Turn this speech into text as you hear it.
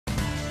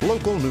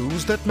Local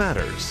news that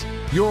matters.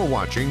 You're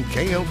watching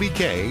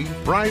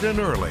KLBK Bright and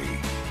Early.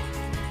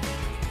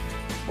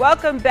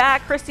 Welcome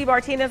back. Christy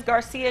Martinez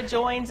Garcia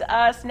joins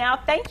us now.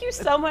 Thank you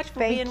so much for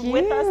being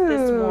with us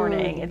this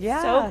morning. It's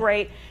so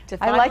great to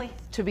finally... I like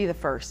to be the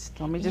first,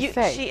 let me just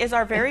say. She is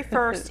our very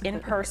first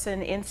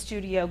in-person,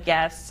 in-studio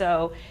guest,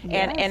 so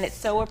and it's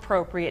so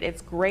appropriate.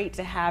 It's great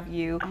to have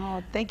you.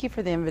 Oh, thank you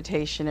for the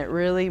invitation. It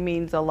really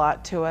means a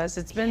lot to us.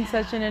 It's been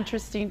such an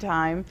interesting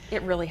time.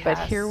 It really has.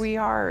 But here we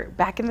are,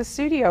 back in the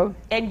studio.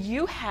 And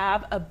you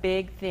have a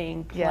big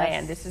thing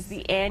planned. This is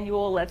the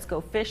annual Let's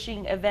Go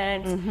Fishing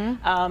event.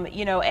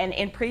 You know, and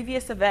in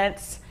previous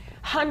events,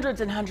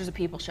 hundreds and hundreds of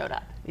people showed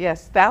up.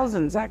 Yes,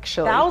 thousands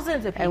actually.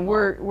 Thousands of people. And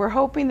we're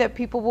hoping that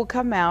people will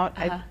come out.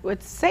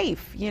 It's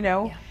safe, you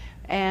know,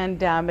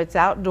 and it's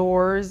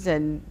outdoors,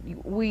 and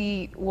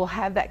we will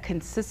have that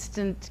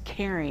consistent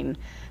caring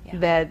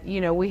that,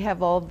 you know, we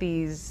have all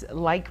these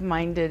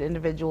like-minded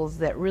individuals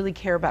that really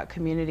care about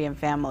community and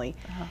family.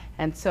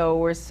 And so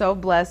we're so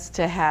blessed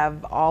to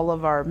have all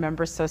of our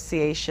member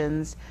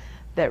associations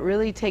that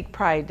really take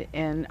pride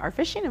in our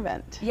fishing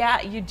event.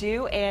 Yeah, you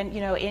do, and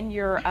you know, in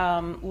your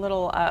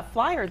little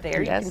flyer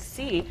there, you can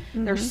see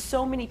there's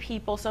so many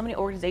people, so many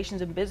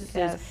organizations and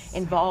businesses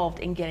involved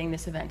in getting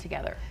this event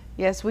together.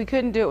 Yes, we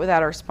couldn't do it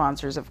without our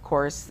sponsors, of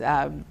course.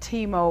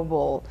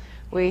 T-Mobile,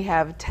 we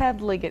have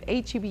Ted Liggett,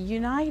 HEB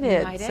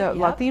United, so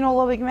Latino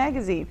Lubbock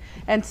Magazine,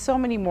 and so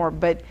many more.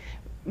 But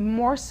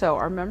more so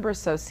our member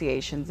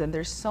associations, and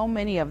there's so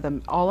many of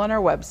them all on our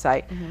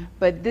website.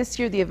 But this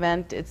year the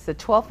event, it's the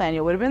 12th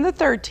annual, would have been the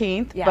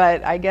 13th,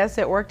 but I guess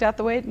it worked out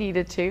the way it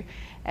needed to.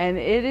 And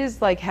it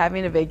is like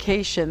having a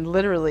vacation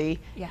literally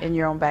in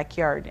your own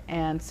backyard.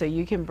 And so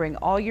you can bring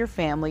all your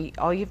family.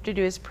 All you have to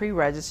do is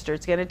pre-register.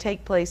 It's going to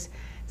take place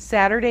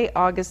Saturday,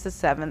 August the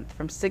 7th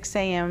from 6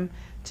 a.m.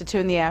 to 2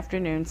 in the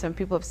afternoon. Some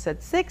people have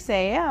said 6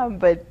 a.m.,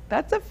 but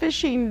that's a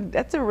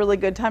really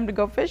good time to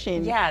go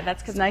fishing. Yeah,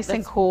 that's because it's nice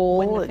and cool.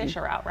 When the fish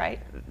are out, right?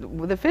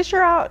 The fish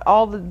are out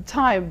all the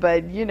time,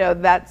 but you know,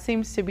 that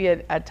seems to be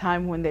a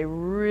time when they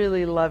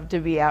really love to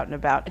be out and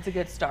about. It's a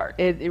good start.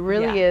 It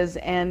really is.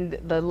 And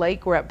the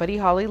lake, we're at Buddy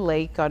Holly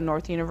Lake on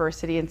North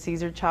University and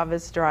Cesar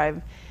Chavez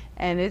Drive.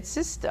 And it's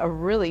just a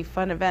really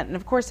fun event. And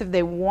of course, if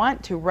they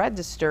want to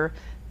register,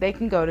 they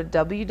can go to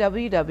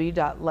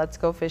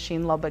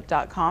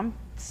www.letsgofishinglubbock.com.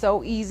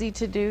 So easy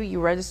to do.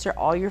 You register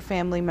all your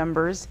family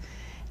members,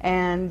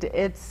 and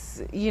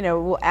it's, you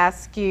know, we'll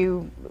ask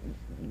you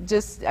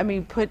just, I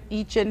mean, put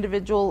each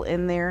individual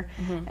in there,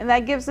 and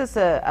that gives us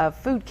a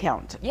food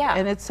count.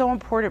 And it's so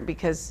important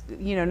because,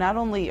 you know, not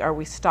only are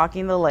we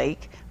stocking the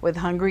lake with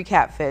hungry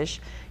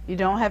catfish, you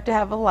don't have to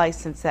have a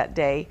license that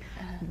day,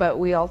 but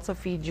we also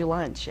feed you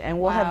lunch, and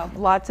we'll have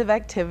lots of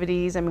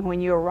activities. I mean, when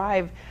you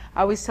arrive,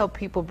 I always tell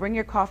people, bring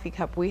your coffee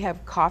cup. We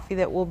have coffee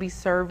that we'll be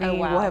serving.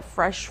 We'll have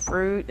fresh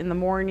fruit in the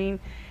morning,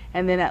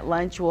 and then at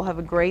lunch we'll have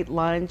a great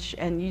lunch.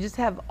 And you just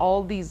have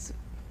all these,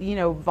 you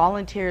know,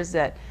 volunteers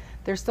that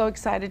they're so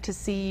excited to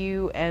see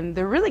you, and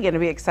they're really going to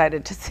be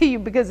excited to see you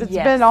because it's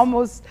been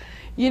almost,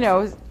 you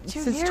know,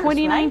 since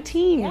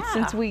 2019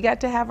 since we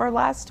got to have our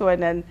last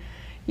one. And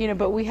you know,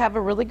 but we have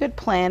a really good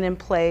plan in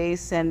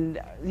place, and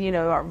you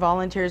know, our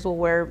volunteers will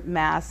wear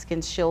masks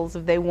and shills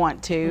if they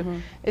want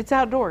to. It's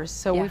outdoors,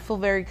 so we feel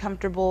very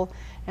comfortable,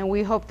 and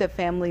we hope that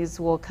families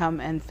will come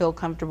and feel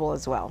comfortable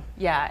as well.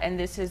 Yeah, and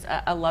this is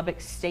a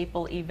Lubbock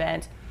staple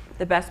event.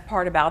 The best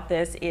part about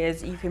this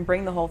is you can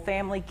bring the whole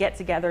family, get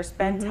together,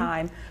 spend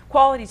time,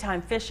 quality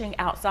time fishing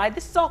outside.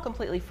 This is all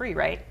completely free,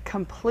 right?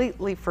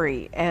 Completely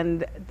free,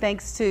 and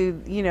thanks to,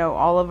 you know,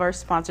 all of our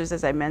sponsors,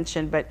 as I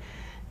mentioned. But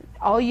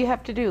all you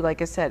have to do, like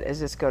I said, is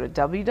just go to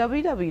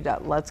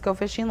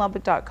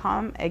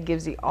www.letsgofishinglubbock.com. It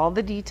gives you all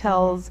the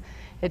details.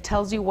 It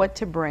tells you what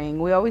to bring.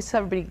 We always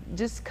tell everybody,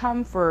 just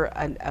come for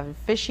a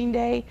fishing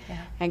day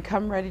and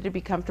come ready to be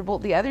comfortable.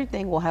 The other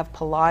thing, we'll have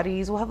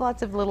Pilates. We'll have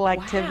lots of little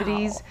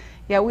activities.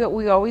 Yeah,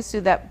 we always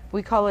do that.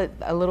 We call it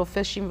a little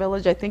fishing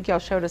village. I think y'all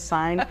showed a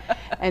sign.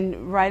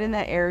 And right in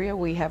that area,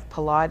 we have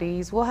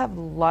Pilates. We'll have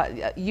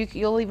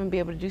you'll even be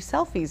able to do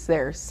selfies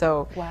there.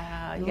 So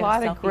a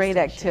lot of great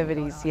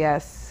activities.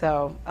 Yes,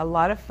 so a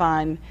lot of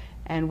fun.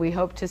 And we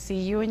hope to see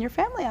you and your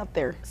family out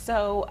there.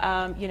 So,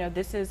 you know,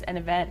 this is an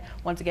event,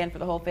 once again, for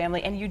the whole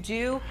family. And you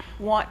do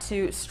want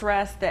to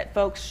stress that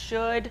folks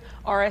should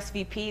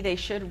RSVP. They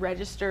should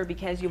register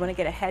because you want to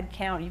get a head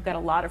count. You've got a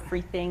lot of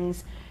free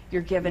things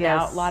you're giving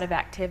out, a lot of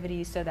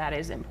activities, so that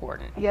is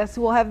important. Yes,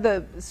 we'll have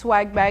the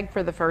swag bag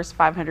for the first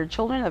 500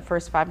 children, the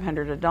first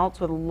 500 adults,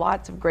 with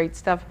lots of great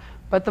stuff.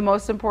 But the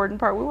most important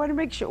part, we want to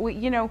make sure,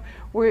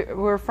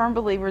 we're firm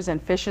believers in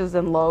fishes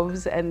and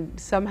loaves, and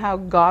somehow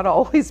God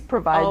always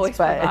provides. Always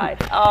provide.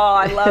 Oh,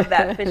 I love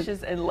that,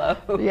 fishes and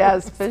loaves.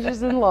 Yes,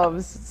 fishes and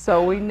loaves.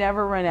 So we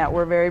never run out.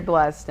 We're very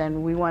blessed,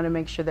 and we want to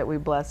make sure that we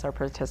bless our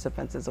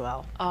participants as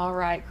well. All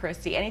right,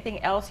 Christy.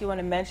 Anything else you want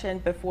to mention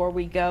before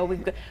we go?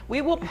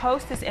 We will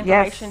post this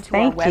information to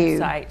our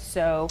website.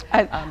 So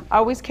I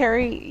always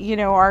carry,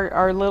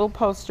 our little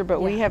poster,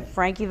 but we have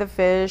Frankie the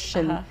Fish,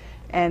 and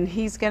and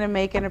he's going to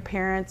make an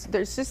appearance.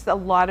 There's just a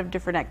lot of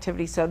different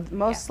activities, so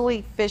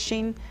mostly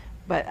fishing,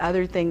 but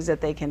other things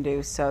that they can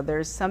do. So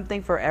there's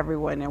something for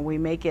everyone, and we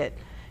make it,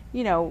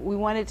 you know, we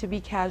want it to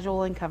be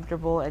casual and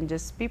comfortable, and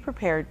just be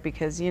prepared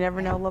because you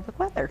never know Lubbock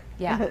weather.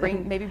 Yeah,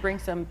 maybe bring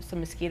some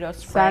mosquito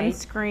spray.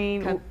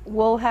 Sunscreen.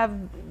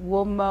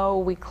 We'll mow.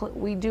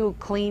 We do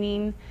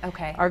cleaning.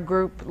 Okay. Our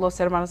group, Los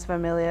Hermanos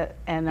Familia,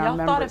 and our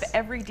members. Y'all thought of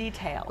every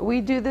detail. We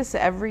do this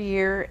every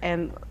year,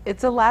 and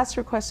it's a last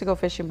request to go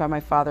fishing by my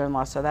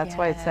father-in-law. So that's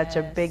why it's such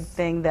a big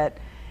thing that,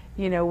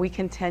 you know, we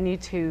continue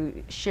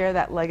to share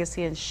that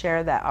legacy and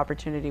share that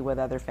opportunity with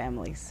other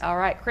families. All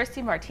right,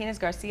 Christy Martinez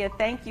Garcia,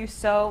 thank you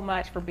so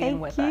much for being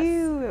with us. Thank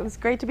you. It was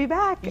great to be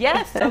back.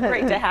 Yes, so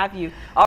great to have you.